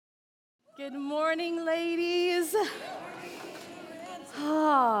Good morning, ladies.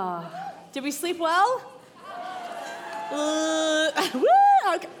 Did we sleep well?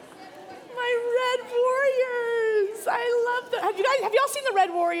 Okay. My Red Warriors. I love them. Have y'all seen the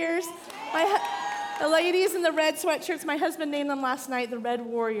Red Warriors? The ladies in the red sweatshirts, my husband named them last night the Red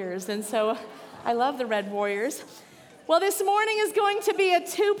Warriors, and so I love the Red Warriors. Well, this morning is going to be a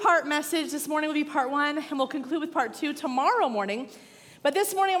two-part message. This morning will be part one, and we'll conclude with part two tomorrow morning. But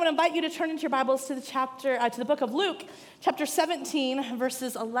this morning, I want to invite you to turn into your Bibles to the book of Luke, chapter 17,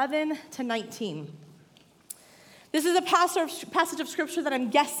 verses 11 to 19. This is a passage of Scripture that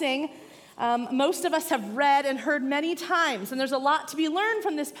I'm guessing most of us have read and heard many times, and there's a lot to be learned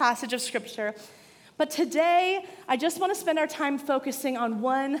from this passage of Scripture. But today, I just want to spend our time focusing on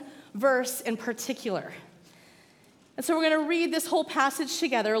one verse in particular. And so we're going to read this whole passage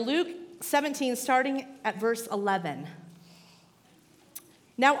together, Luke 17, starting at verse 11.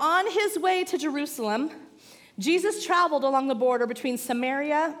 Now, on his way to Jerusalem, Jesus traveled along the border between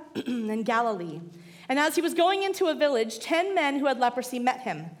Samaria and Galilee. And as he was going into a village, 10 men who had leprosy met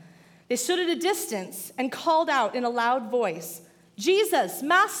him. They stood at a distance and called out in a loud voice, "Jesus,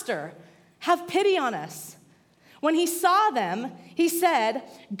 Master, have pity on us." When he saw them, he said,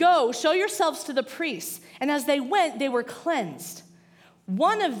 "Go, show yourselves to the priests." And as they went, they were cleansed.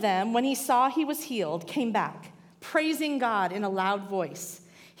 One of them, when he saw he was healed, came back, praising God in a loud voice.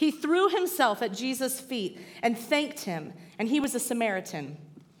 He threw himself at Jesus' feet and thanked him, and he was a Samaritan.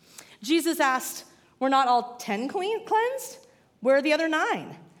 Jesus asked, "Were not all 10 cleansed? Where are the other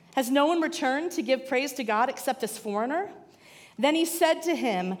 9? Has no one returned to give praise to God except this foreigner?" Then he said to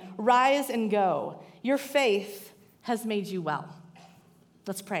him, "Rise and go. Your faith has made you well."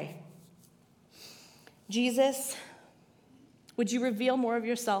 Let's pray. Jesus, would you reveal more of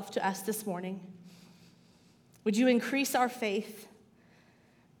yourself to us this morning? Would you increase our faith?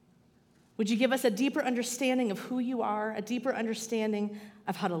 Would you give us a deeper understanding of who you are, a deeper understanding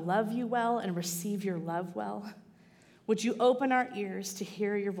of how to love you well and receive your love well? Would you open our ears to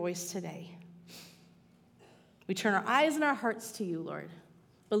hear your voice today? We turn our eyes and our hearts to you, Lord,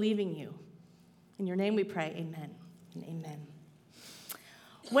 believing you. In your name we pray, amen and amen.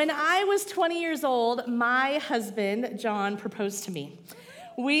 When I was 20 years old, my husband, John, proposed to me.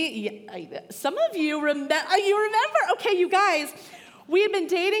 Some of you remember, okay, you guys, we had been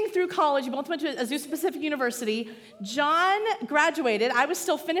dating through college. We both went to Azusa Pacific University. John graduated. I was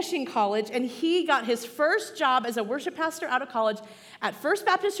still finishing college, and he got his first job as a worship pastor out of college at First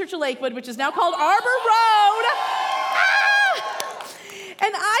Baptist Church of Lakewood, which is now called Arbor Road.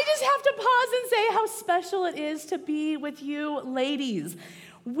 And I just have to pause and say how special it is to be with you ladies.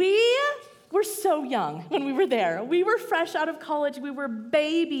 We were so young when we were there. We were fresh out of college. We were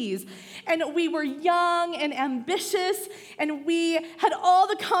babies. And we were young and ambitious. And we had all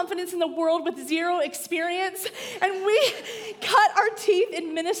the confidence in the world with zero experience. And we cut our teeth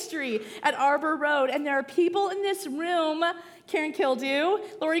in ministry at Arbor Road. And there are people in this room, Karen Kildew,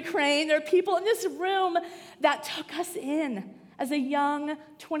 Lori Crane, there are people in this room that took us in as a young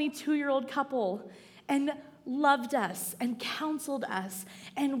 22-year-old couple and loved us and counseled us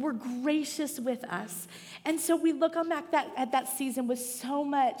and were gracious with us. And so we look on back at that season with so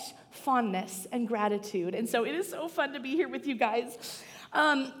much fondness and gratitude. And so it is so fun to be here with you guys.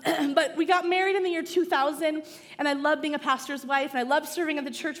 But we got married in the year 2000, and I love being a pastor's wife, and I love serving at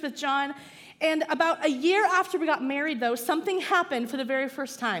the church with John. And about a year after we got married, though, something happened for the very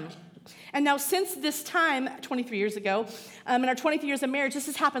first time. And now since this time, 23 years ago, in our 23 years of marriage, this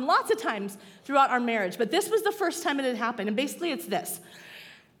has happened lots of times throughout our marriage. But this was the first time it had happened. And basically it's this.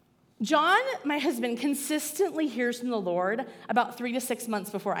 John, my husband, consistently hears from the Lord about 3 to 6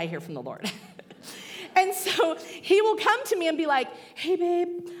 months before I hear from the Lord. And so he will come to me and be like, "Hey,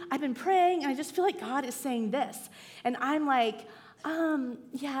 babe, I've been praying, and I just feel like God is saying this." And I'm like,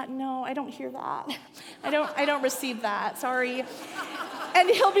 "Yeah, no, I don't hear that. I don't receive that. Sorry." And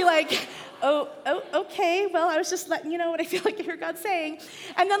he'll be like, oh, okay, well, I was just letting you know what I feel like I hear God saying.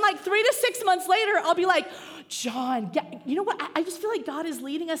 And then like 3 to 6 months later, I'll be like, "John, you know what? I just feel like God is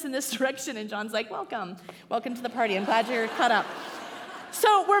leading us in this direction." And John's like, welcome to the party. I'm glad you're caught up.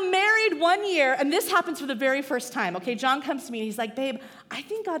 So we're married 1 year, and this happens for the very first time. Okay, John comes to me, and he's like, "Babe, I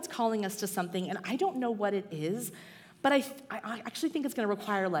think God's calling us to something, and I don't know what it is, but I actually think it's going to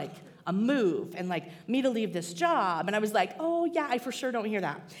require like a move and like me to leave this job." And I was like, "Oh yeah, I for sure don't hear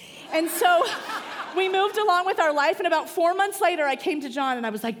that." And so we moved along with our life. And about 4 months later, I came to John and I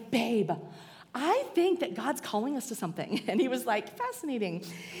was like, "Babe, I think that God's calling us to something. And he was like, fascinating.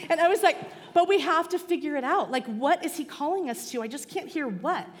 And I was like, but we have to figure it out. Like, what is he calling us to? I just can't hear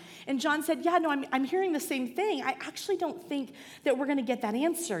what. And John said, yeah, no, I'm hearing the same thing. I actually don't think that we're going to get that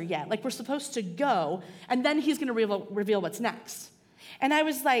answer yet. Like, we're supposed to go, and then he's going to reveal what's next. And I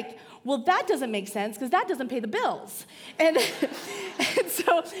was like, well, that doesn't make sense because that doesn't pay the bills. And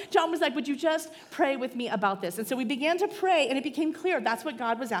so John was like, would you just pray with me about this? And so we began to pray, and it became clear that's what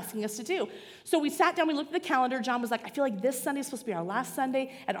God was asking us to do. So we sat down, we looked at the calendar. John was like, I feel like this Sunday is supposed to be our last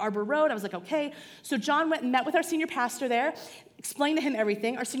Sunday at Arbor Road. I was like, okay. So John went and met with our senior pastor there, explained to him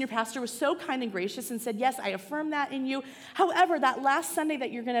everything. Our senior pastor was so kind and gracious and said, yes, I affirm that in you. However, that last Sunday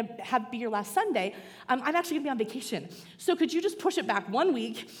that you're going to have be your last Sunday, I'm actually going to be on vacation. So could you just push it back 1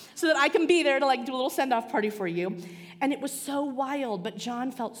 week so that I can be there to like do a little send-off party for you? And it was so wild, but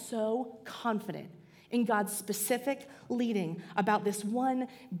John felt so confident in God's specific leading about this one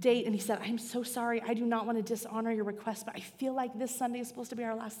date. And he said, I'm so sorry. I do not want to dishonor your request, but I feel like this Sunday is supposed to be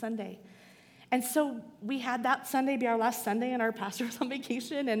our last Sunday. And so we had that Sunday be our last Sunday, and our pastor was on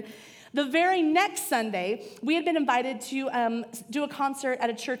vacation. And the very next Sunday, we had been invited to do a concert at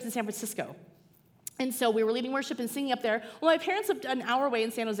a church in San Francisco. And so we were leading worship and singing up there. Well, my parents lived an hour away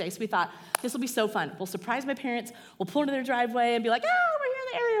in San Jose, so we thought, this will be so fun. We'll surprise my parents. We'll pull into their driveway and be like, we're here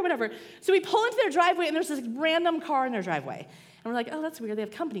in the area or whatever. So we pull into their driveway, and there's this random car in their driveway. And we're like, oh, that's weird. They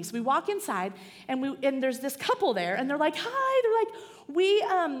have company. So we walk inside, and there's this couple there, and they're like, hi. They're like, we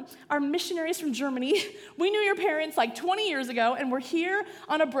are missionaries from Germany. We knew your parents like 20 years ago, and we're here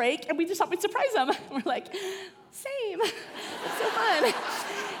on a break, and we just thought we'd surprise them. And we're like, same. It's so fun.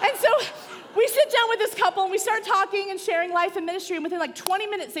 And so we sit down with this couple, and we start talking and sharing life and ministry, and within like 20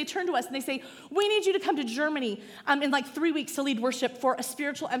 minutes, they turn to us, and they say, we need you to come to Germany in like 3 weeks to lead worship for a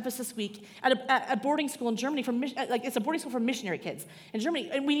spiritual emphasis week at a boarding school in Germany. It's a boarding school for missionary kids in Germany,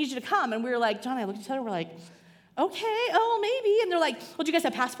 and we need you to come. And we were like, John and I looked at each other, we're like, okay, oh, maybe. And they're like, well, do you guys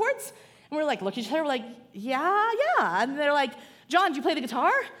have passports? And we're like, look at each other, we're like, yeah. And they're like, John, do you play the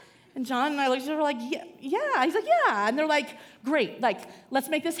guitar? And John and I looked at each other, we're like, yeah. He's like, yeah. And they're like, great, like, let's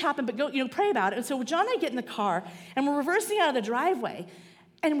make this happen, but go, pray about it. And so John and I get in the car, and we're reversing out of the driveway,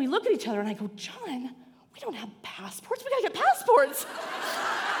 and we look at each other, and I go, John, we don't have passports. We gotta get passports.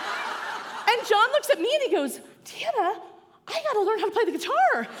 And John looks at me, and he goes, Deanna, I gotta learn how to play the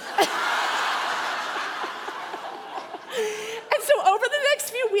guitar. And so over the next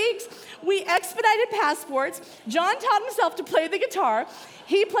few weeks, we expedited passports. John taught himself to play the guitar.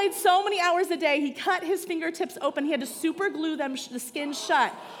 He played so many hours a day, he cut his fingertips open. He had to super glue the skin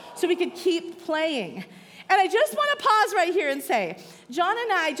shut so he could keep playing. And I just want to pause right here and say, John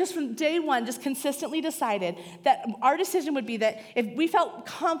and I, just from day one, just consistently decided that our decision would be that if we felt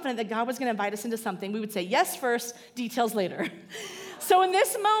confident that God was going to invite us into something, we would say yes first, details later. So in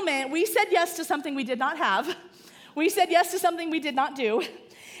this moment, we said yes to something we did not have. We said yes to something we did not do.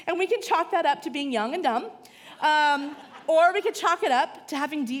 And we can chalk that up to being young and dumb. Or we could chalk it up to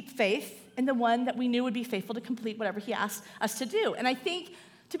having deep faith in the one that we knew would be faithful to complete whatever he asked us to do. And I think,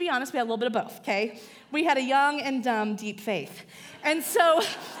 to be honest, we had a little bit of both, okay? We had a young and dumb deep faith. And so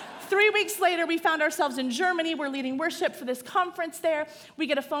 3 weeks later, we found ourselves in Germany. We're leading worship for this conference there. We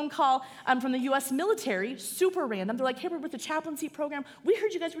get a phone call from the U.S. military, super random. They're like, hey, we're with the chaplaincy program. We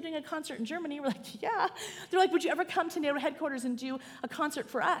heard you guys were doing a concert in Germany. We're like, yeah. They're like, would you ever come to NATO headquarters and do a concert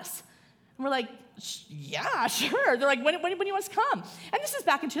for us? And we're like, yeah, sure. They're like, when do you want us to come? And this is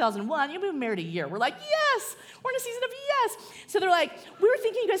back in 2001. We've been married a year. We're like, yes. We're in a season of yes. So they're like, we were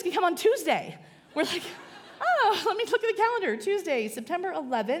thinking you guys could come on Tuesday. We're like, oh, let me look at the calendar. Tuesday, September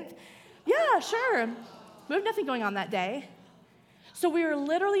 11th. Yeah, sure. We have nothing going on that day. So we were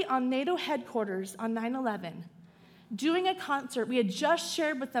literally on NATO headquarters on 9/11 doing a concert. We had just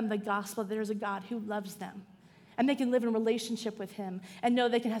shared with them the gospel that there's a God who loves them. And they can live in a relationship with him and know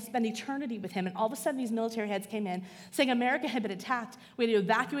they can spend eternity with him. And all of a sudden, these military heads came in saying America had been attacked. We had to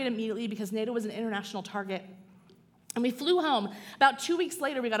evacuate immediately because NATO was an international target. And we flew home. About 2 weeks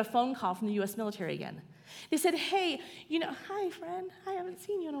later, we got a phone call from the U.S. military again. They said, hey, hi, friend. I haven't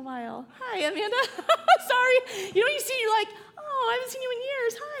seen you in a while. Hi, Amanda. Sorry. You see, you're like, oh, I haven't seen you in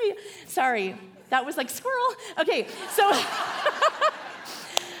years. Hi. Sorry. That was like squirrel. Okay, so...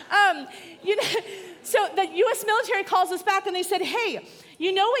 So the U.S. military calls us back, and they said, hey,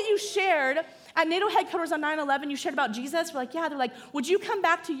 you know what you shared at NATO headquarters on 9/11? You shared about Jesus? We're like, yeah. They're like, would you come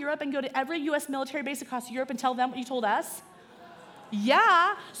back to Europe and go to every U.S. military base across Europe and tell them what you told us?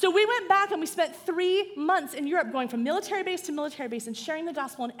 Yeah. So we went back and we spent 3 months in Europe going from military base to military base and sharing the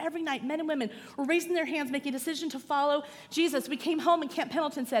gospel. And every night, men and women were raising their hands, making a decision to follow Jesus. We came home and Camp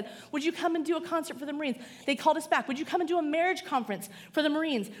Pendleton said, would you come and do a concert for the Marines? They called us back. Would you come and do a marriage conference for the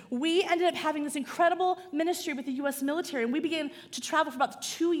Marines? We ended up having this incredible ministry with the U.S. military. And we began to travel for about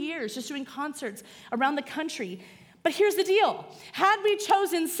 2 years just doing concerts around the country. But here's the deal. Had we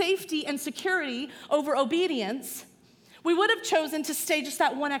chosen safety and security over obedience, we would have chosen to stay just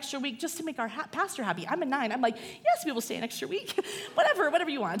that one extra week just to make our pastor happy. I'm a 9. I'm like, yes, we will stay an extra week. whatever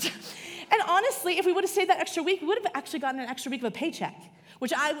you want. And honestly, if we would have stayed that extra week, we would have actually gotten an extra week of a paycheck,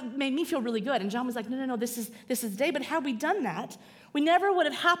 which made me feel really good. And John was like, no, this is the day. But had we done that, we never would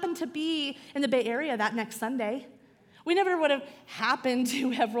have happened to be in the Bay Area that next Sunday. We never would have happened to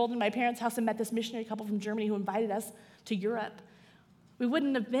have rolled in my parents' house and met this missionary couple from Germany who invited us to Europe. We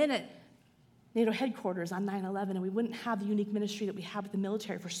wouldn't have been at NATO headquarters on 9/11, and we wouldn't have the unique ministry that we have with the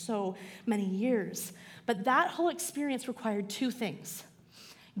military for so many years. But that whole experience required 2 things.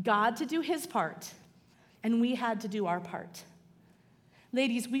 God to do his part, and we had to do our part.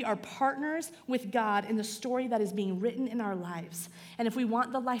 Ladies, we are partners with God in the story that is being written in our lives. And if we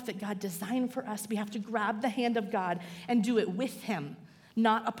want the life that God designed for us, we have to grab the hand of God and do it with him,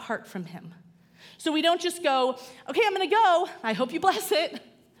 not apart from him. So we don't just go, okay, I'm going to go. I hope you bless it.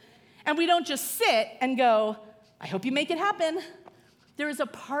 And we don't just sit and go, I hope you make it happen. There is a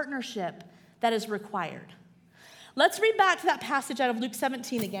partnership that is required. Let's read back to that passage out of Luke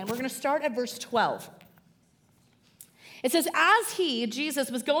 17 again. We're going to start at verse 12. It says, as he,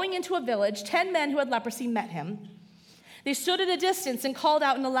 Jesus, was going into a village, 10 men who had leprosy met him. They stood at a distance and called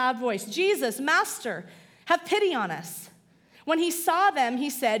out in a loud voice, Jesus, Master, have pity on us. When he saw them,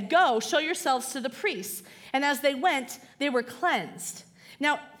 he said, go, show yourselves to the priests. And as they went, they were cleansed.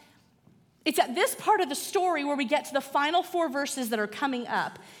 Now, it's at this part of the story where we get to the final 4 verses that are coming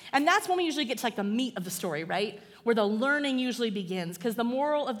up. And that's when we usually get to like the meat of the story, right? Where the learning usually begins. Because the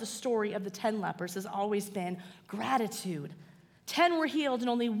moral of the story of the 10 lepers has always been gratitude. 10 were healed and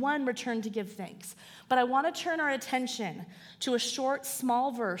only 1 returned to give thanks. But I want to turn our attention to a short,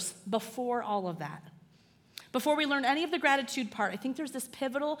 small verse before all of that. Before we learn any of the gratitude part, I think there's this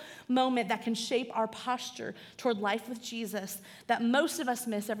pivotal moment that can shape our posture toward life with Jesus that most of us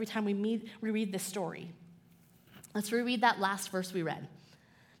miss every time we reread this story. Let's reread that last verse we read.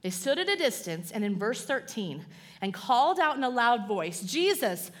 They stood at a distance, and in verse 13, and called out in a loud voice,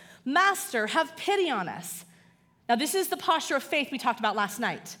 Jesus, Master, have pity on us. Now, this is the posture of faith we talked about last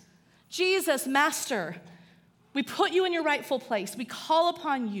night. Jesus, Master, we put you in your rightful place. We call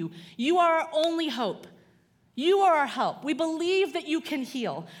upon you. You are our only hope. You are our help. We believe that you can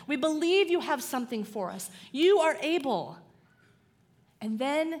heal. We believe you have something for us. You are able. And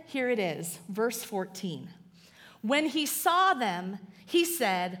then here it is, verse 14. When he saw them, he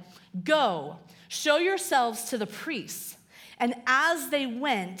said, go, show yourselves to the priests. And as they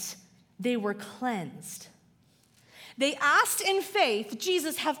went, they were cleansed. They asked in faith,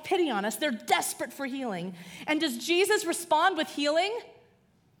 Jesus, have pity on us. They're desperate for healing. And does Jesus respond with healing?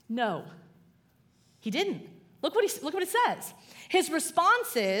 No, he didn't. Look what it says. His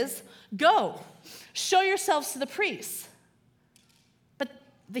response is, go, show yourselves to the priests. But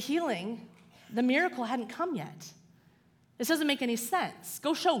the healing, the miracle hadn't come yet. This doesn't make any sense.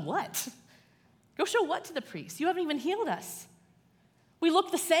 Go show what? Go show what to the priests? You haven't even healed us. We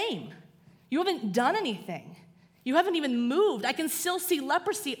look the same. You haven't done anything. You haven't even moved. I can still see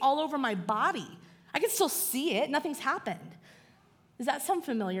leprosy all over my body. I can still see it. Nothing's happened. Does that sound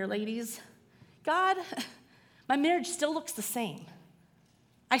familiar, ladies? God, my marriage still looks the same.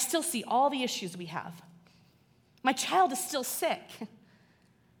 I still see all the issues we have. My child is still sick.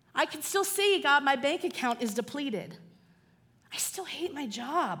 I can still see, God, my bank account is depleted. I still hate my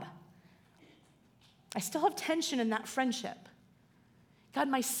job. I still have tension in that friendship. God,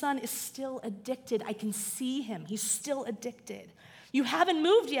 my son is still addicted. I can see him. He's still addicted. You haven't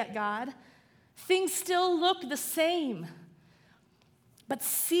moved yet, God. Things still look the same. But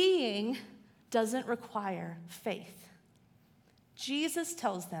seeing doesn't require faith. Jesus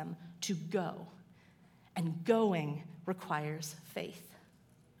tells them to go, and going requires faith.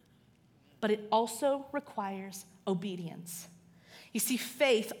 But it also requires obedience. You see,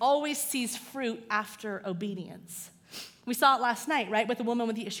 faith always sees fruit after obedience. We saw it last night, right, with the woman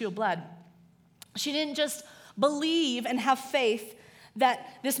with the issue of blood. She didn't just believe and have faith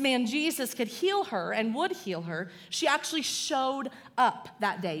that this man Jesus could heal her and would heal her. She actually showed up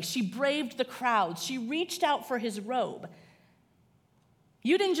that day. She braved the crowds. She reached out for his robe.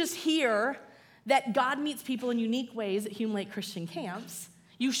 You didn't just hear that God meets people in unique ways at Hume Lake Christian camps.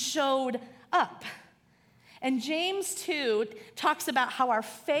 You showed up. And James 2 talks about how our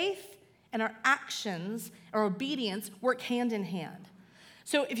faith and our actions, our obedience, work hand in hand.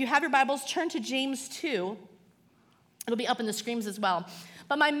 So if you have your Bibles, turn to James 2. It'll be up in the screens as well.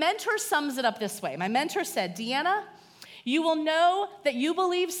 But my mentor sums it up this way. My mentor said, Deanna, you will know that you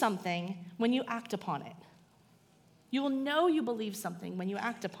believe something when you act upon it. You will know you believe something when you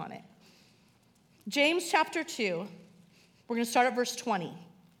act upon it. James chapter 2, we're going to start at verse 20. It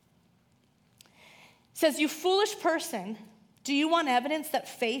says, you foolish person, do you want evidence that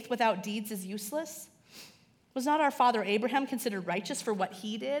faith without deeds is useless? Was not our father Abraham considered righteous for what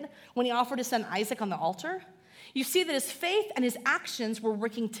he did when he offered his son Isaac on the altar? You see that his faith and his actions were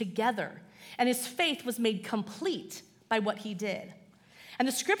working together, and his faith was made complete by what he did. And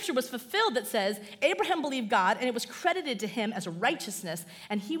the scripture was fulfilled that says, Abraham believed God, and it was credited to him as righteousness,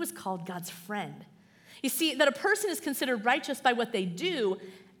 and he was called God's friend. You see, that a person is considered righteous by what they do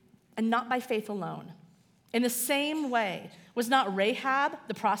and not by faith alone. In the same way, was not Rahab,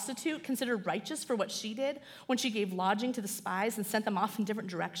 the prostitute, considered righteous for what she did when she gave lodging to the spies and sent them off in different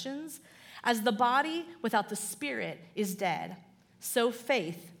directions? As the body without the spirit is dead, so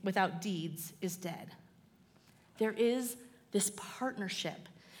faith without deeds is dead. There is this partnership,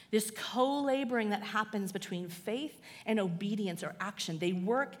 this co-laboring that happens between faith and obedience or action. They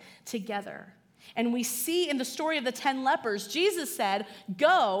work together. And we see in the story of the 10 lepers, Jesus said,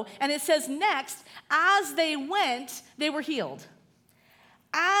 go, and it says next, as they went, they were healed.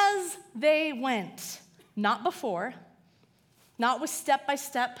 As they went, not before, not with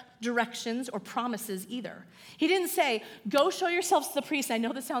step-by-step directions or promises either. He didn't say, go show yourselves to the priest. I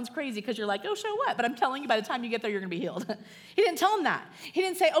know this sounds crazy because you're like, oh, show what? But I'm telling you, by the time you get there, you're going to be healed. He didn't tell him that. He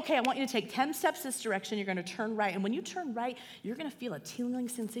didn't say, okay, I want you to take 10 steps this direction. You're going to turn right. And when you turn right, you're going to feel a tingling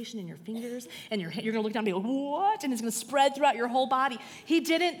sensation in your fingers, and you're going to look down and be like, what? And it's going to spread throughout your whole body. He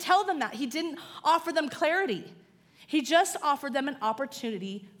didn't tell them that. He didn't offer them clarity. He just offered them an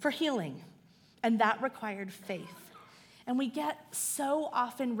opportunity for healing, and that required faith. And we get so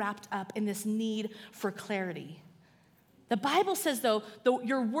often wrapped up in this need for clarity. The Bible says, though,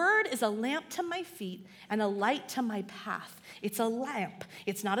 your word is a lamp to my feet and a light to my path. It's a lamp.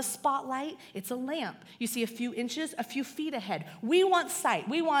 It's not a spotlight. It's a lamp. You see a few inches, a few feet ahead. We want sight.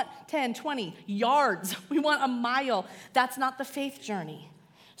 We want 10, 20 yards. We want a mile. That's not the faith journey.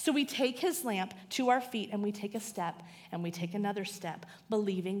 So we take his lamp to our feet and we take a step and we take another step,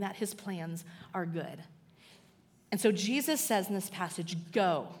 believing that his plans are good. And so Jesus says in this passage,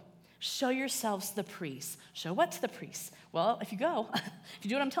 go, show yourselves to the priests. Show what to the priests? Well, if you go, if you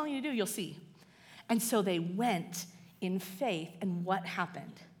do what I'm telling you to do, you'll see. And so they went in faith, and what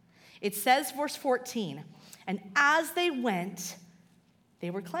happened? It says, verse 14, and as they went, they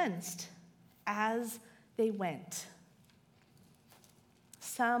were cleansed. As they went.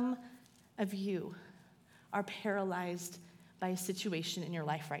 Some of you are paralyzed by a situation in your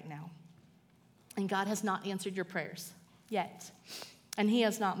life right now. And God has not answered your prayers yet. And he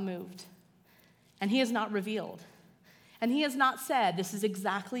has not moved. And he has not revealed. And he has not said, this is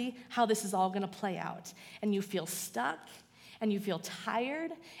exactly how this is all going to play out. And you feel stuck, and you feel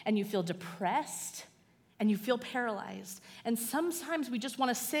tired, and you feel depressed, and you feel paralyzed. And sometimes we just want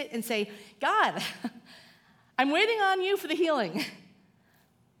to sit and say, God, I'm waiting on you for the healing.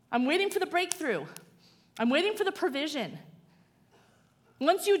 I'm waiting for the breakthrough. I'm waiting for the provision.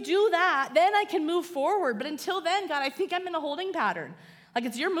 Once you do that, then I can move forward. But until then, God, I think I'm in a holding pattern. Like,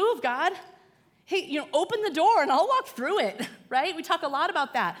 it's your move, God. Hey, open the door and I'll walk through it, right? We talk a lot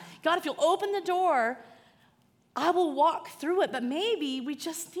about that. God, if you'll open the door, I will walk through it. But maybe we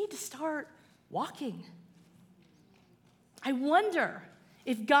just need to start walking. I wonder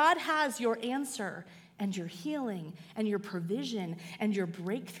if God has your answer and your healing and your provision and your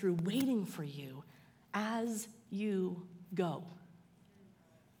breakthrough waiting for you as you go.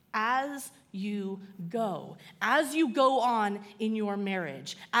 As you go on in your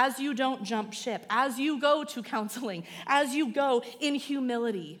marriage, as you don't jump ship, as you go to counseling, as you go in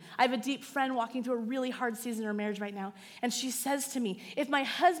humility. I have a deep friend walking through a really hard season in her marriage right now, and she says to me, if my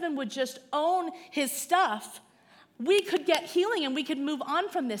husband would just own his stuff, we could get healing and we could move on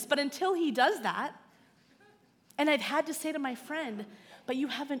from this. But until he does that, and I've had to say to my friend, but you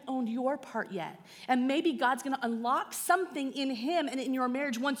haven't owned your part yet. And maybe God's going to unlock something in him and in your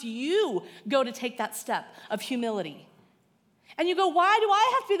marriage once you go to take that step of humility. And you go, why do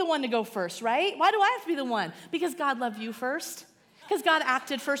I have to be the one to go first, right? Why do I have to be the one? Because God loved you first. Because God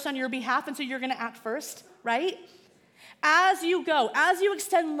acted first on your behalf, and so you're going to act first, right? As you go, as you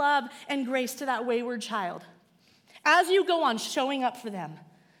extend love and grace to that wayward child, as you go on showing up for them,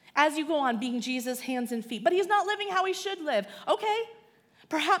 as you go on being Jesus' hands and feet, but he's not living how he should live. Okay.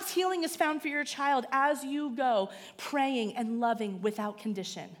 Perhaps healing is found for your child as you go praying and loving without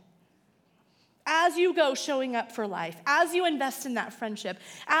condition. As you go showing up for life, as you invest in that friendship,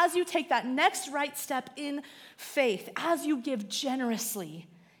 as you take that next right step in faith, as you give generously,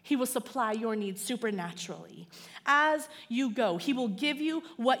 he will supply your needs supernaturally. As you go, he will give you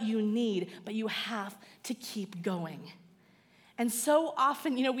what you need, but you have to keep going. And so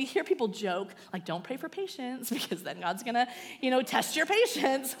often, we hear people joke, like, don't pray for patience because then God's gonna, test your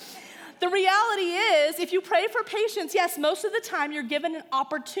patience. The reality is, if you pray for patience, yes, most of the time you're given an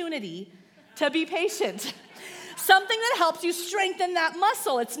opportunity to be patient. Something that helps you strengthen that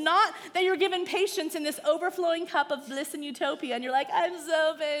muscle. It's not that you're given patience in this overflowing cup of bliss and utopia and you're like, I'm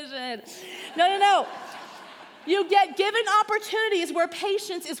so patient. No. You get given opportunities where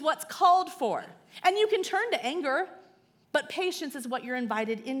patience is what's called for. And you can turn to anger, but patience is what you're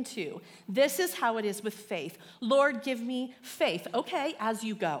invited into. This is how it is with faith. Lord, give me faith. Okay, as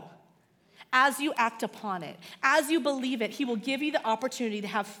you go. As you act upon it, as you believe it, he will give you the opportunity to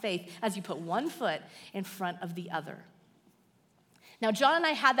have faith as you put one foot in front of the other. Now, John and I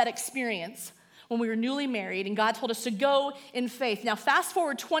had that experience when we were newly married, and God told us to go in faith. Now, fast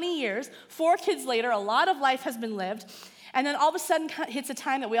forward 20 years, 4 kids later, a lot of life has been lived, and then all of a sudden hits a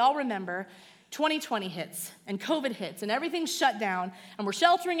time that we all remember. 2020 hits, and COVID hits, and everything's shut down, and we're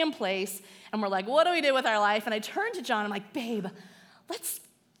sheltering in place, and we're like, what do we do with our life? And I turned to John, I'm like, babe, let's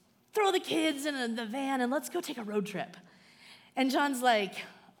throw the kids in the van and let's go take a road trip. And John's like,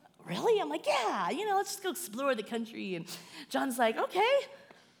 really? I'm like, yeah, let's just go explore the country. And John's like, okay,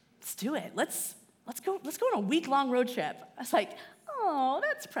 let's do it. Let's go on a week-long road trip. I was like, oh,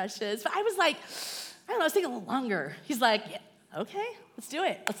 that's precious. But I was like, I was thinking a little longer. He's like, yeah, okay, let's do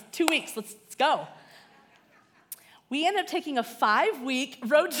it. 2 weeks, let's go. We ended up taking a 5-week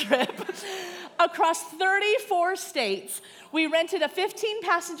road trip across 34 states. We rented a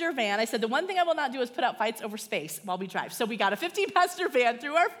 15-passenger van. I said, the one thing I will not do is put out fights over space while we drive. So we got a 15-passenger van,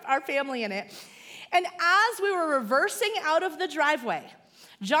 threw our family in it. And as we were reversing out of the driveway,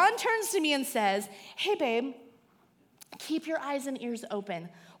 John turns to me and says, hey, babe, keep your eyes and ears open.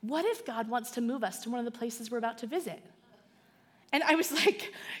 What if God wants to move us to one of the places we're about to visit? And I was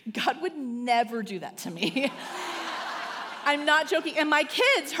like, God would never do that to me. I'm not joking. And my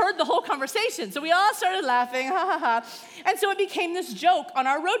kids heard the whole conversation. So we all started laughing, ha, ha, ha. And so it became this joke on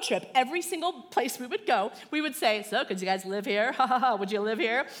our road trip. Every single place we would go, we would say, so could you guys live here? Ha, ha, ha. Would you live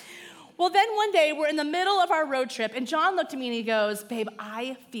here? Well, then one day we're in the middle of our road trip, and John looked at me and he goes, babe,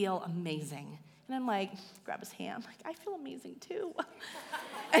 I feel amazing. And I'm like, grab his hand. I'm like, I feel amazing too.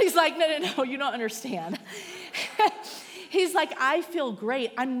 And he's like, no, you don't understand. He's like, I feel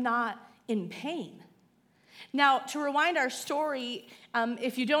great. I'm not in pain. Now, to rewind our story,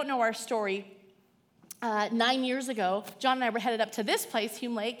 if you don't know our story, 9 years ago, John and I were headed up to this place,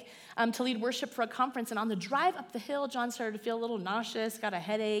 Hume Lake, to lead worship for a conference. And on the drive up the hill, John started to feel a little nauseous, got a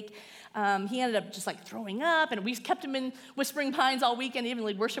headache. He ended up just like throwing up, and we kept him in Whispering Pines all weekend, even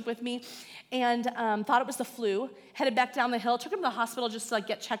lead worship with me, and thought it was the flu. Headed back down the hill, took him to the hospital just to like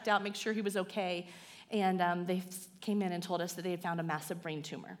get checked out, make sure he was okay. And they came in and told us that they had found a massive brain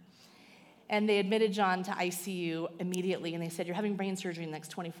tumor. And they admitted John to ICU immediately, and they said, you're having brain surgery in the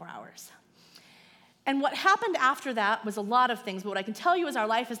next 24 hours. And what happened after that was a lot of things, but what I can tell you is our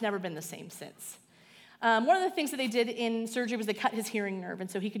life has never been the same since. One of the things that they did in surgery was they cut his hearing nerve, and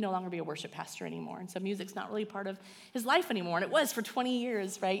so he could no longer be a worship pastor anymore. And so music's not really part of his life anymore, and it was for 20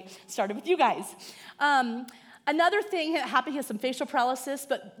 years, right? Started with you guys. Another thing that happened, he has some facial paralysis,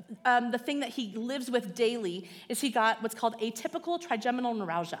 but the thing that he lives with daily is he got what's called atypical trigeminal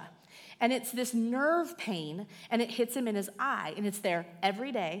neuralgia. And it's this nerve pain, and it hits him in his eye, and it's there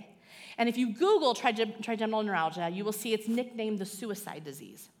every day. And if you Google trigeminal neuralgia, you will see it's nicknamed the suicide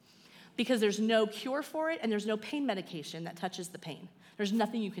disease because there's no cure for it, and there's no pain medication that touches the pain. There's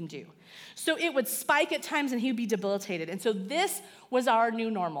nothing you can do. So it would spike at times, and he would be debilitated. And so this was our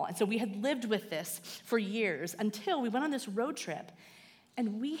new normal. And so we had lived with this for years until we went on this road trip,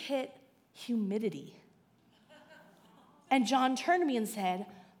 and we hit humidity. And John turned to me and said,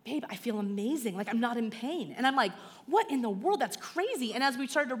 babe, I feel amazing, like I'm not in pain. And I'm like, what in the world? That's crazy. And as we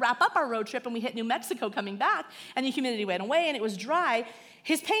started to wrap up our road trip and we hit New Mexico coming back and the humidity went away and it was dry,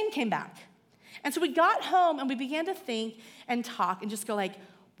 his pain came back. And so we got home and we began to think and talk and just go like,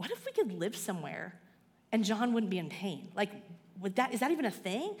 what if we could live somewhere and John wouldn't be in pain? Like, is that even a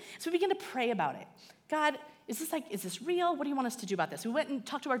thing? So we began to pray about it. God, is this real? What do you want us to do about this? We went and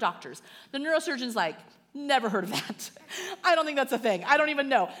talked to our doctors. The neurosurgeon's like, never heard of that. I don't think that's a thing. I don't even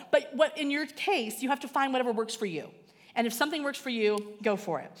know. But in your case, you have to find whatever works for you. And if something works for you, go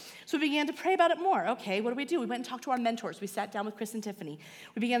for it. So we began to pray about it more. Okay, what do? We went and talked to our mentors. We sat down with Chris and Tiffany.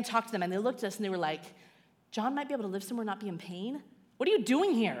 We began to talk to them, and they looked at us, and they were like, John might be able to live somewhere and not be in pain. What are you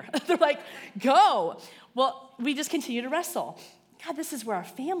doing here? They're like, go. Well, we just continue to wrestle. God, this is where our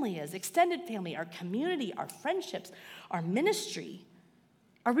family is, extended family, our community, our friendships, our ministry.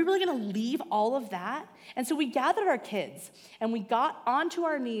 Are we really going to leave all of that? And so we gathered our kids, and we got onto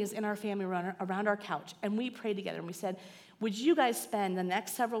our knees in our family around our couch, and we prayed together, and we said, would you guys spend the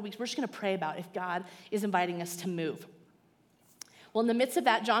next several weeks, we're just going to pray about if God is inviting us to move. Well, in the midst of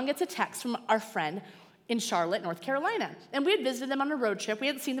that, John gets a text from our friend in Charlotte, North Carolina, and we had visited them on a road trip. We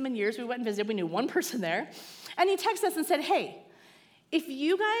hadn't seen them in years. We went and visited. We knew one person there, and he texted us and said, hey, if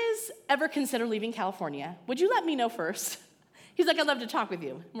you guys ever consider leaving California, would you let me know first? He's like, I'd love to talk with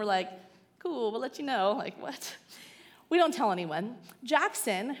you. And we're like, cool, we'll let you know. Like, what? We don't tell anyone.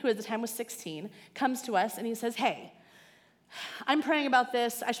 Jackson, who at the time was 16, comes to us and he says, hey, I'm praying about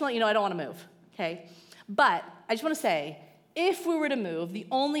this. I just want to let you know I don't want to move, okay? But I just want to say, if we were to move, the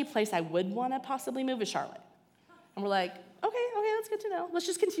only place I would want to possibly move is Charlotte. And we're like, okay, that's good to know. Let's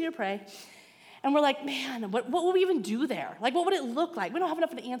just continue to pray. And we're like, man, what will we even do there? Like, what would it look like? We don't have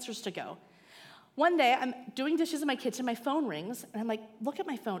enough answers to go. One day, I'm doing dishes in my kitchen, my phone rings, and I'm like, look at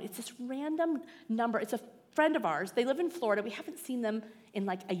my phone. It's this random number. It's a friend of ours. They live in Florida. We haven't seen them in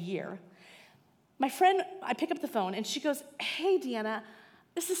like a year. My friend, I pick up the phone, and she goes, hey, Deanna,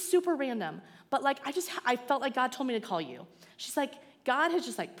 this is super random, but like, I felt like God told me to call you. She's like, God has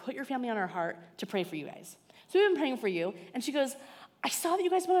just like put your family on our heart to pray for you guys. So we've been praying for you. And she goes, I saw that you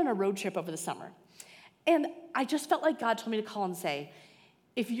guys went on a road trip over the summer. And I just felt like God told me to call and say,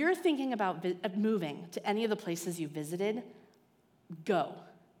 if you're thinking about moving to any of the places you visited, go.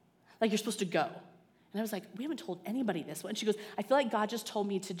 Like, you're supposed to go. And I was like, we haven't told anybody this. And she goes, I feel like God just told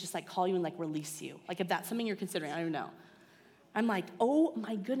me to just like call you and like release you. Like, if that's something you're considering, I don't even know. I'm like, oh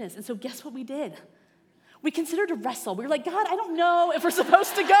my goodness. And so guess what we did? We considered to wrestle. We were like, God, I don't know if we're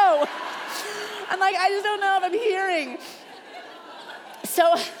supposed to go. I'm like, I just don't know if I'm hearing.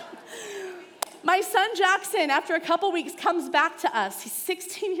 So my son Jackson, after a couple weeks, comes back to us. He's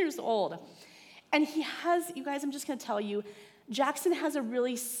 16 years old. And he has, you guys, I'm just going to tell you, Jackson has a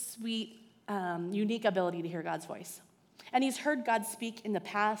really sweet, unique ability to hear God's voice. And he's heard God speak in the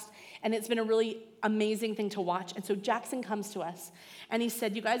past, and it's been a really amazing thing to watch. And so Jackson comes to us, and he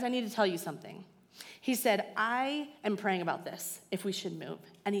said, you guys, I need to tell you something. He said, I am praying about this, if we should move.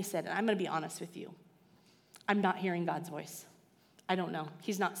 And he said, I'm going to be honest with you. I'm not hearing God's voice. I don't know.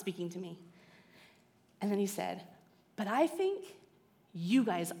 He's not speaking to me. And then he said, but I think you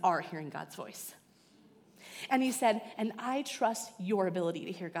guys are hearing God's voice. And he said, and I trust your ability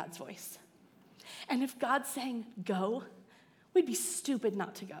to hear God's voice. And if God's saying go, we'd be stupid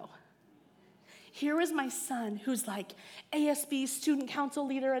not to go. Here is my son who's like ASB student council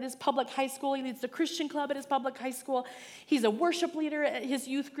leader at his public high school. He leads the Christian club at his public high school. He's a worship leader at his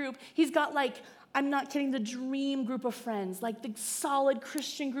youth group. He's got like, I'm not kidding, the dream group of friends, like the solid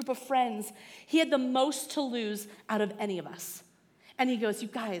Christian group of friends. He had the most to lose out of any of us. And he goes, you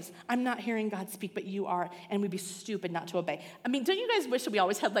guys, I'm not hearing God speak, but you are, and we'd be stupid not to obey. I mean, don't you guys wish that we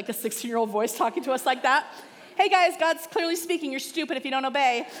always had like a 16-year-old voice talking to us like that? Hey guys, God's clearly speaking. You're stupid if you don't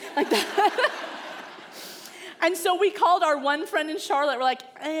obey. Like that. And so we called our one friend in Charlotte. We're like,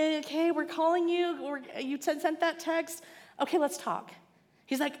 okay, we're calling you. You sent that text. Okay, let's talk.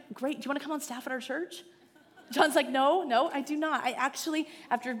 He's like, great, do you want to come on staff at our church? John's like, no, I do not. I actually,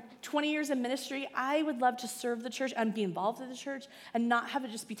 after 20 years in ministry, I would love to serve the church and be involved in the church and not have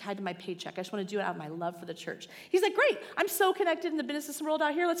it just be tied to my paycheck. I just want to do it out of my love for the church. He's like, great, I'm so connected in the business world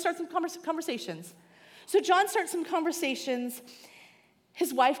out here. Let's start some conversations. So John starts some conversations.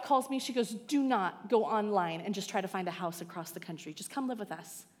 His wife calls me. She goes, do not go online and just try to find a house across the country. Just come live with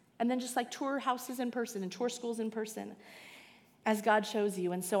us. And then just like tour houses in person and tour schools in person as God shows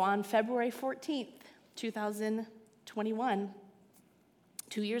you. And so on February 14th, 2021,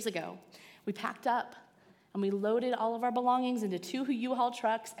 2 years ago, we packed up and we loaded all of our belongings into 2 U-Haul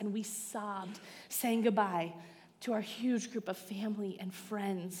trucks, and we sobbed, saying goodbye to our huge group of family and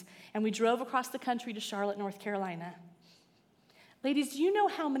friends. And we drove across the country to Charlotte, North Carolina. Ladies, do you know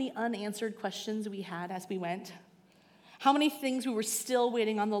how many unanswered questions we had as we went? How many things we were still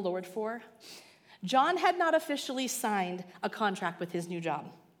waiting on the Lord for? John had not officially signed a contract with his new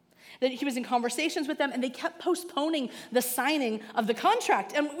job. That he was in conversations with them, and they kept postponing the signing of the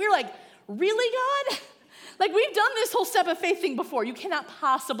contract. And we were like, really, God? Like, we've done this whole step of faith thing before. You cannot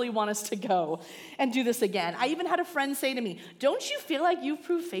possibly want us to go and do this again. I even had a friend say to me, don't you feel like you've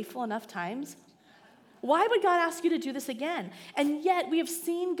proved faithful enough times? Why would God ask you to do this again? And yet we have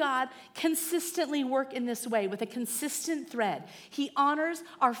seen God consistently work in this way with a consistent thread. He honors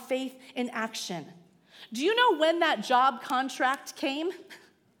our faith in action. Do you know when that job contract came?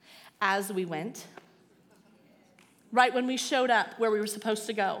 As we went. Right when we showed up where we were supposed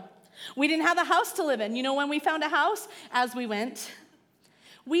to go. We didn't have a house to live in. You know when we found a house? As we went.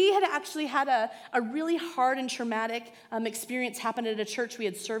 We had actually had a really hard and traumatic experience happen at a church we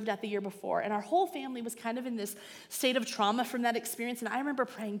had served at the year before. And our whole family was kind of in this state of trauma from that experience. And I remember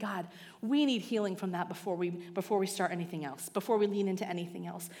praying, God, we need healing from that before we start anything else, before we lean into anything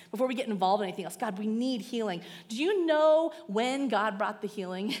else, before we get involved in anything else. God, we need healing. Do you know when God brought the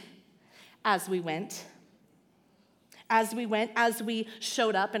healing? As we went. As we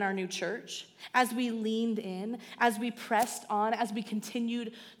showed up in our new church, as we leaned in, as we pressed on, as we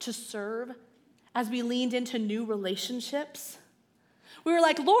continued to serve, as we leaned into new relationships. We were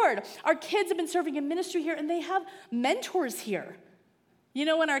like, Lord, our kids have been serving in ministry here and they have mentors here. You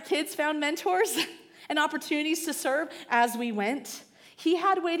know when our kids found mentors and opportunities to serve as we went? He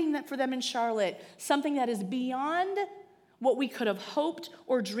had waiting for them in Charlotte something that is beyond what we could have hoped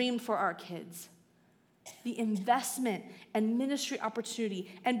or dreamed for our kids. The investment and ministry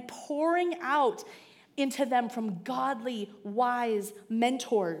opportunity and pouring out into them from godly, wise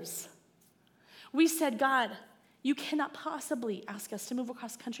mentors. We said, God, you cannot possibly ask us to move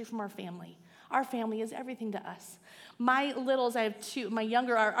across country from our family. Our family is everything to us. My littles, I have two. My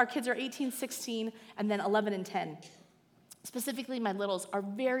younger, our kids are 18, 16, and then 11 and 10. Specifically, my littles are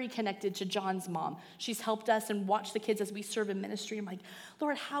very connected to John's mom. She's helped us and watched the kids as we serve in ministry. I'm like,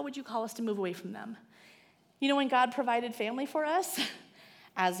 Lord, how would you call us to move away from them? You know when God provided family for us?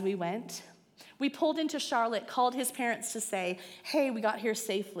 As we went. We pulled into Charlotte, called his parents to say, hey, we got here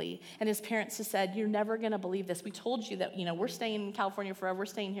safely. And his parents just said, you're never going to believe this. We told you that, we're staying in California forever. We're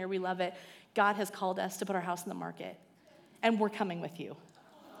staying here. We love it. God has called us to put our house in the market. And we're coming with you.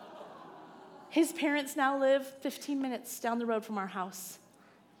 His parents now live 15 minutes down the road from our house.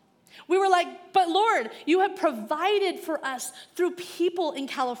 We were like, but Lord, you have provided for us through people in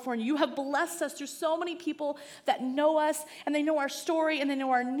California. You have blessed us through so many people that know us, and they know our story, and they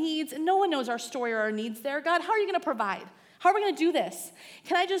know our needs, and no one knows our story or our needs there. God, how are you going to provide? How are we going to do this?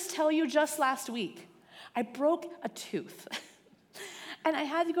 Can I just tell you, just last week, I broke a tooth. And I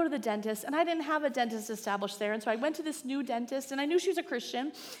had to go to the dentist, and I didn't have a dentist established there, and so I went to this new dentist, and I knew she was a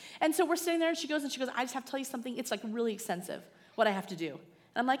Christian, and so we're sitting there, and she goes, I just have to tell you something. It's like really expensive, what I have to do.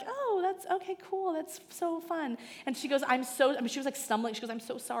 And I'm like, oh, that's okay, cool. That's so fun. And she goes, she was like stumbling. She goes, I'm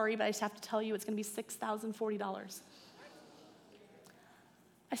so sorry, but I just have to tell you it's going to be $6,040.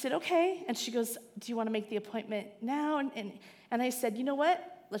 I said, okay. And she goes, do you want to make the appointment now? And I said, you know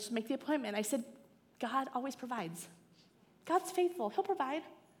what? Let's just make the appointment. I said, God always provides. God's faithful. He'll provide.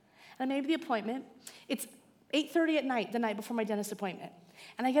 And I made the appointment. It's 8:30 at night, the night before my dentist appointment.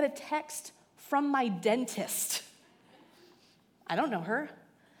 And I get a text from my dentist. I don't know her.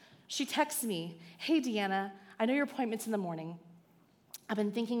 She texts me, hey, Deanna, I know your appointment's in the morning. I've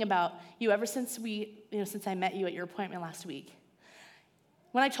been thinking about you ever since since I met you at your appointment last week.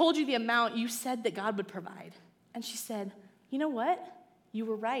 When I told you the amount, you said that God would provide. And she said, you know what? You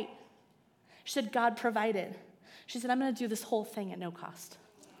were right. She said, God provided. She said, I'm going to do this whole thing at no cost.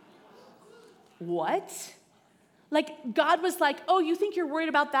 What? Like, God was like, oh, you think you're worried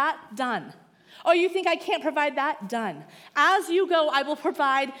about that? Done. Oh, you think I can't provide that? Done. As you go, I will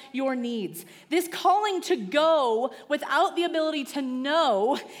provide your needs. This calling to go without the ability to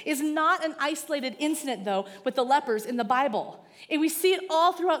know is not an isolated incident, though, with the lepers in the Bible. And we see it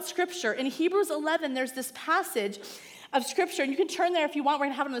all throughout Scripture. In Hebrews 11, there's this passage of Scripture, and you can turn there if you want. We're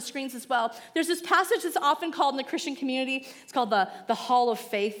going to have it on the screens as well. There's this passage that's often called in the Christian community, it's called the Hall of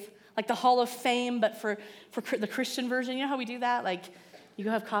Faith, like the Hall of Fame, but for the Christian version. You know how we do that? Like, you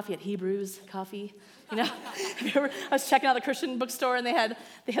go have coffee at Hebrews Coffee, I was checking out the Christian bookstore, and they had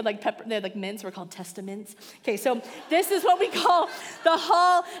like mints. We're called testaments. Okay, so this is what we call the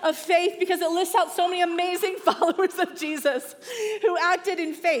Hall of Faith because it lists out so many amazing followers of Jesus who acted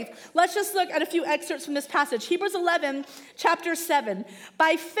in faith. Let's just look at a few excerpts from this passage. Hebrews 11, chapter 7.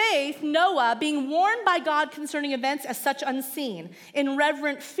 By faith, Noah, being warned by God concerning events as such unseen, in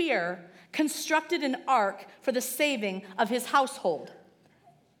reverent fear, constructed an ark for the saving of his household.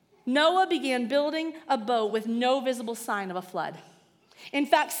 Noah began building a boat with no visible sign of a flood. In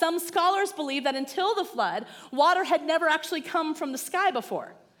fact, some scholars believe that until the flood, water had never actually come from the sky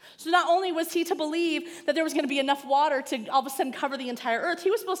before. So not only was he to believe that there was going to be enough water to all of a sudden cover the entire earth, he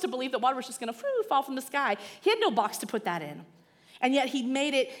was supposed to believe that water was just going to fall from the sky. He had no box to put that in. And yet he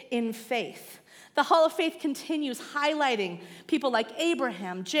made it in faith. The Hall of Faith continues highlighting people like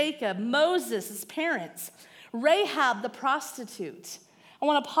Abraham, Jacob, Moses, his parents, Rahab the prostitute. I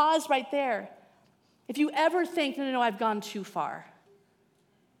want to pause right there. If you ever think, no, I've gone too far.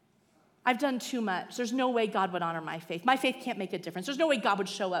 I've done too much. There's no way God would honor my faith. My faith can't make a difference. There's no way God would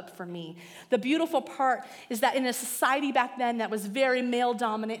show up for me. The beautiful part is that in a society back then that was very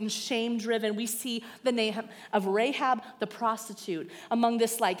male-dominant and shame-driven, we see the name of Rahab the prostitute among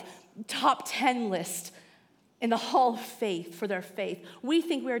this top 10 list in the Hall of Faith for their faith. We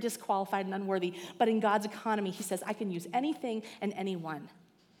think we are disqualified and unworthy, but in God's economy, he says, I can use anything and anyone.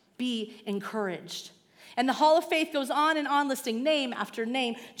 Be encouraged. And the Hall of Faith goes on and on, listing name after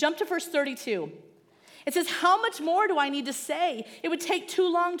name. Jump to verse 32. It says, how much more do I need to say? It would take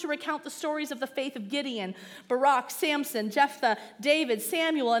too long to recount the stories of the faith of Gideon, Barak, Samson, Jephthah, David,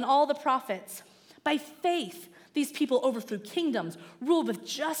 Samuel, and all the prophets. By faith, these people overthrew kingdoms, ruled with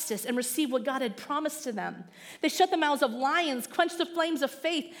justice, and received what God had promised to them. They shut the mouths of lions, quenched the flames of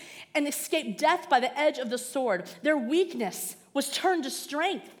faith, and escaped death by the edge of the sword. Their weakness was turned to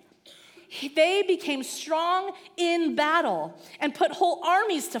strength. They became strong in battle and put whole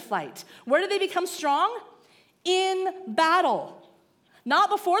armies to flight. Where did they become strong? In battle. Not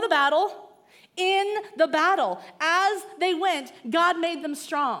before the battle, in the battle. As they went, God made them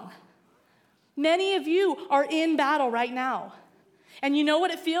strong. Many of you are in battle right now. And you know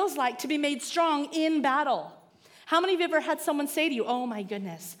what it feels like to be made strong in battle. How many of you ever had someone say to you, oh my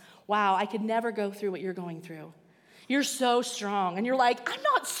goodness, wow, I could never go through what you're going through. You're so strong. And you're like, I'm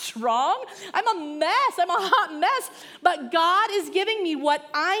not strong. I'm a mess. I'm a hot mess. But God is giving me what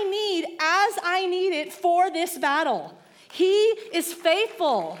I need as I need it for this battle. He is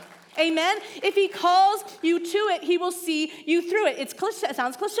faithful. Amen? If he calls you to it, he will see you through it. It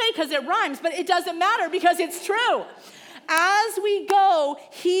sounds cliche because it rhymes, but it doesn't matter because it's true. As we go,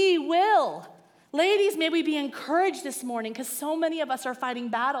 he will. Ladies, may we be encouraged this morning because so many of us are fighting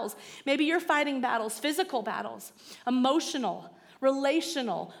battles. Maybe you're fighting battles, physical battles, emotional,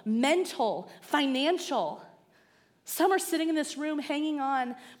 relational, mental, financial. Some are sitting in this room hanging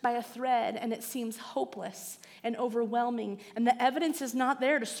on by a thread and it seems hopeless and overwhelming. And the evidence is not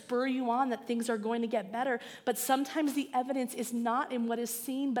there to spur you on that things are going to get better. But sometimes the evidence is not in what is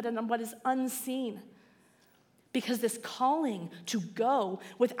seen, but in what is unseen. Because this calling to go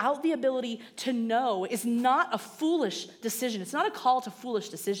without the ability to know is not a foolish decision. It's not a call to foolish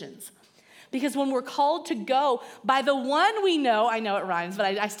decisions. Because when we're called to go by the one we know, I know it rhymes, but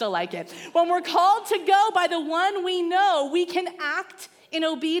I still like it. When we're called to go by the one we know, we can act in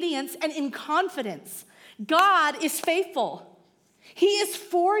obedience and in confidence. God is faithful. He is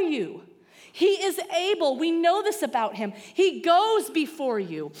for you. He is able. We know this about him. He goes before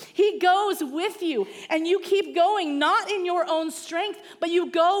you. He goes with you. And you keep going, not in your own strength, but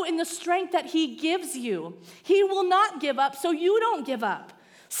you go in the strength that he gives you. He will not give up, so you don't give up.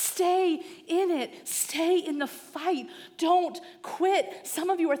 Stay in it. Stay in the fight. Don't quit. Some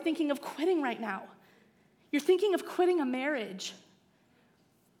of you are thinking of quitting right now. You're thinking of quitting a marriage.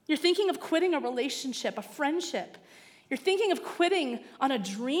 You're thinking of quitting a relationship, a friendship. You're thinking of quitting on a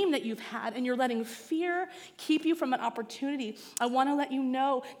dream that you've had, and you're letting fear keep you from an opportunity. I want to let you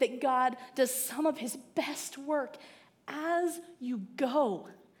know that God does some of his best work as you go,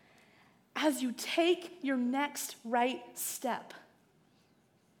 as you take your next right step.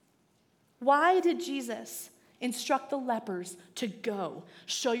 Why did Jesus instruct the lepers to go?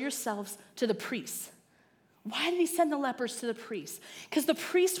 Show yourselves to the priests. Why did he send the lepers to the priests? Because the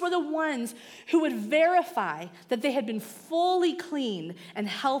priests were the ones who would verify that they had been fully cleaned and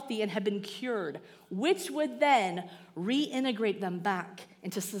healthy and had been cured, which would then reintegrate them back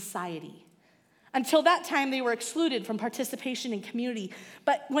into society. Until that time, they were excluded from participation in community.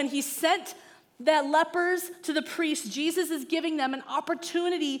 But when he sent the lepers to the priests, Jesus is giving them an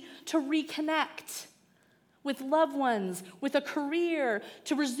opportunity to reconnect with loved ones, with a career,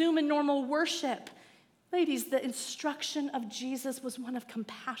 to resume in normal worship. Ladies, the instruction of Jesus was one of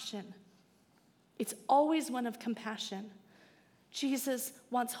compassion. It's always one of compassion. Jesus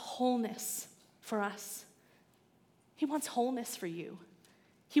wants wholeness for us. He wants wholeness for you.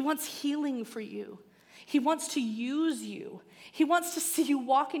 He wants healing for you. He wants to use you. He wants to see you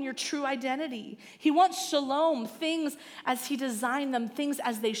walk in your true identity. He wants shalom, things as he designed them, things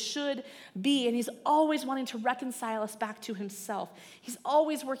as they should be. And he's always wanting to reconcile us back to himself. He's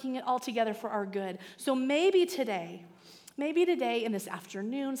always working it all together for our good. So maybe today in this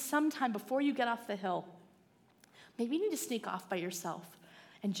afternoon, sometime before you get off the hill, maybe you need to sneak off by yourself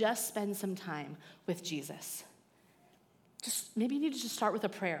and just spend some time with Jesus. Maybe you need to just start with a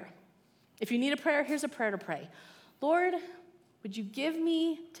prayer. If you need a prayer, here's a prayer to pray. Lord, would you give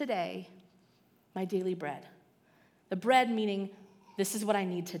me today my daily bread? The bread meaning, this is what I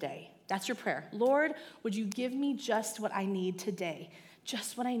need today. That's your prayer. Lord, would you give me just what I need today?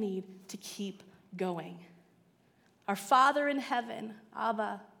 Just what I need to keep going. Our Father in heaven,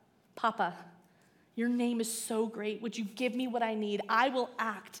 Abba, Papa, your name is so great. Would you give me what I need? I will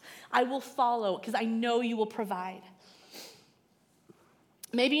act. I will follow because I know you will provide.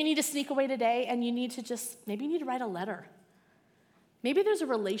 Maybe you need to sneak away today and maybe you need to write a letter. Maybe there's a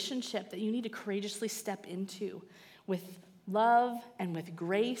relationship that you need to courageously step into with love and with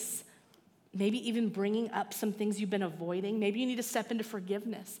grace, maybe even bringing up some things you've been avoiding. Maybe you need to step into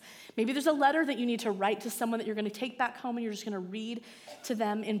forgiveness. Maybe there's a letter that you need to write to someone that you're going to take back home and you're just going to read to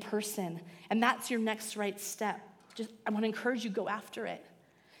them in person. And that's your next right step. I want to encourage you, go after it.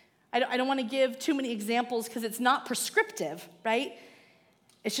 I don't want to give too many examples because it's not prescriptive, right?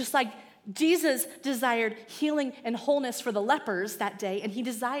 It's just like Jesus desired healing and wholeness for the lepers that day, and he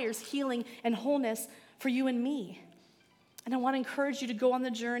desires healing and wholeness for you and me. And I want to encourage you to go on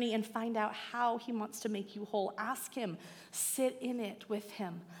the journey and find out how he wants to make you whole. Ask him, sit in it with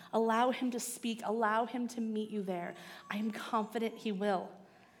him, allow him to speak, allow him to meet you there. I am confident he will.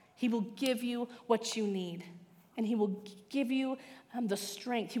 He will give you what you need, and he will give you the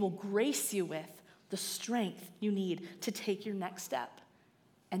strength. He will grace you with the strength you need to take your next step.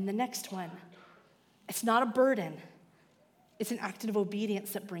 And the next one, it's not a burden. It's an act of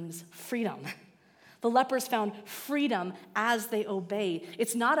obedience that brings freedom. The lepers found freedom as they obeyed.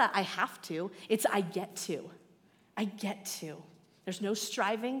 It's not a I have to, it's I get to. I get to. There's no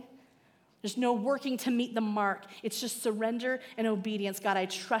striving. There's no working to meet the mark. It's just surrender and obedience. God, I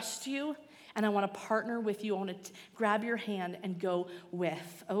trust you, and I want to partner with you. I want to grab your hand and go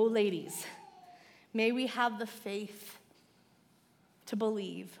with. Oh, ladies, may we have the faith to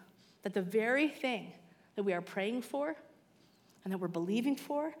believe that the very thing that we are praying for and that we're believing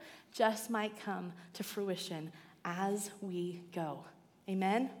for just might come to fruition as we go.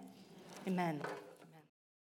 Amen? Amen.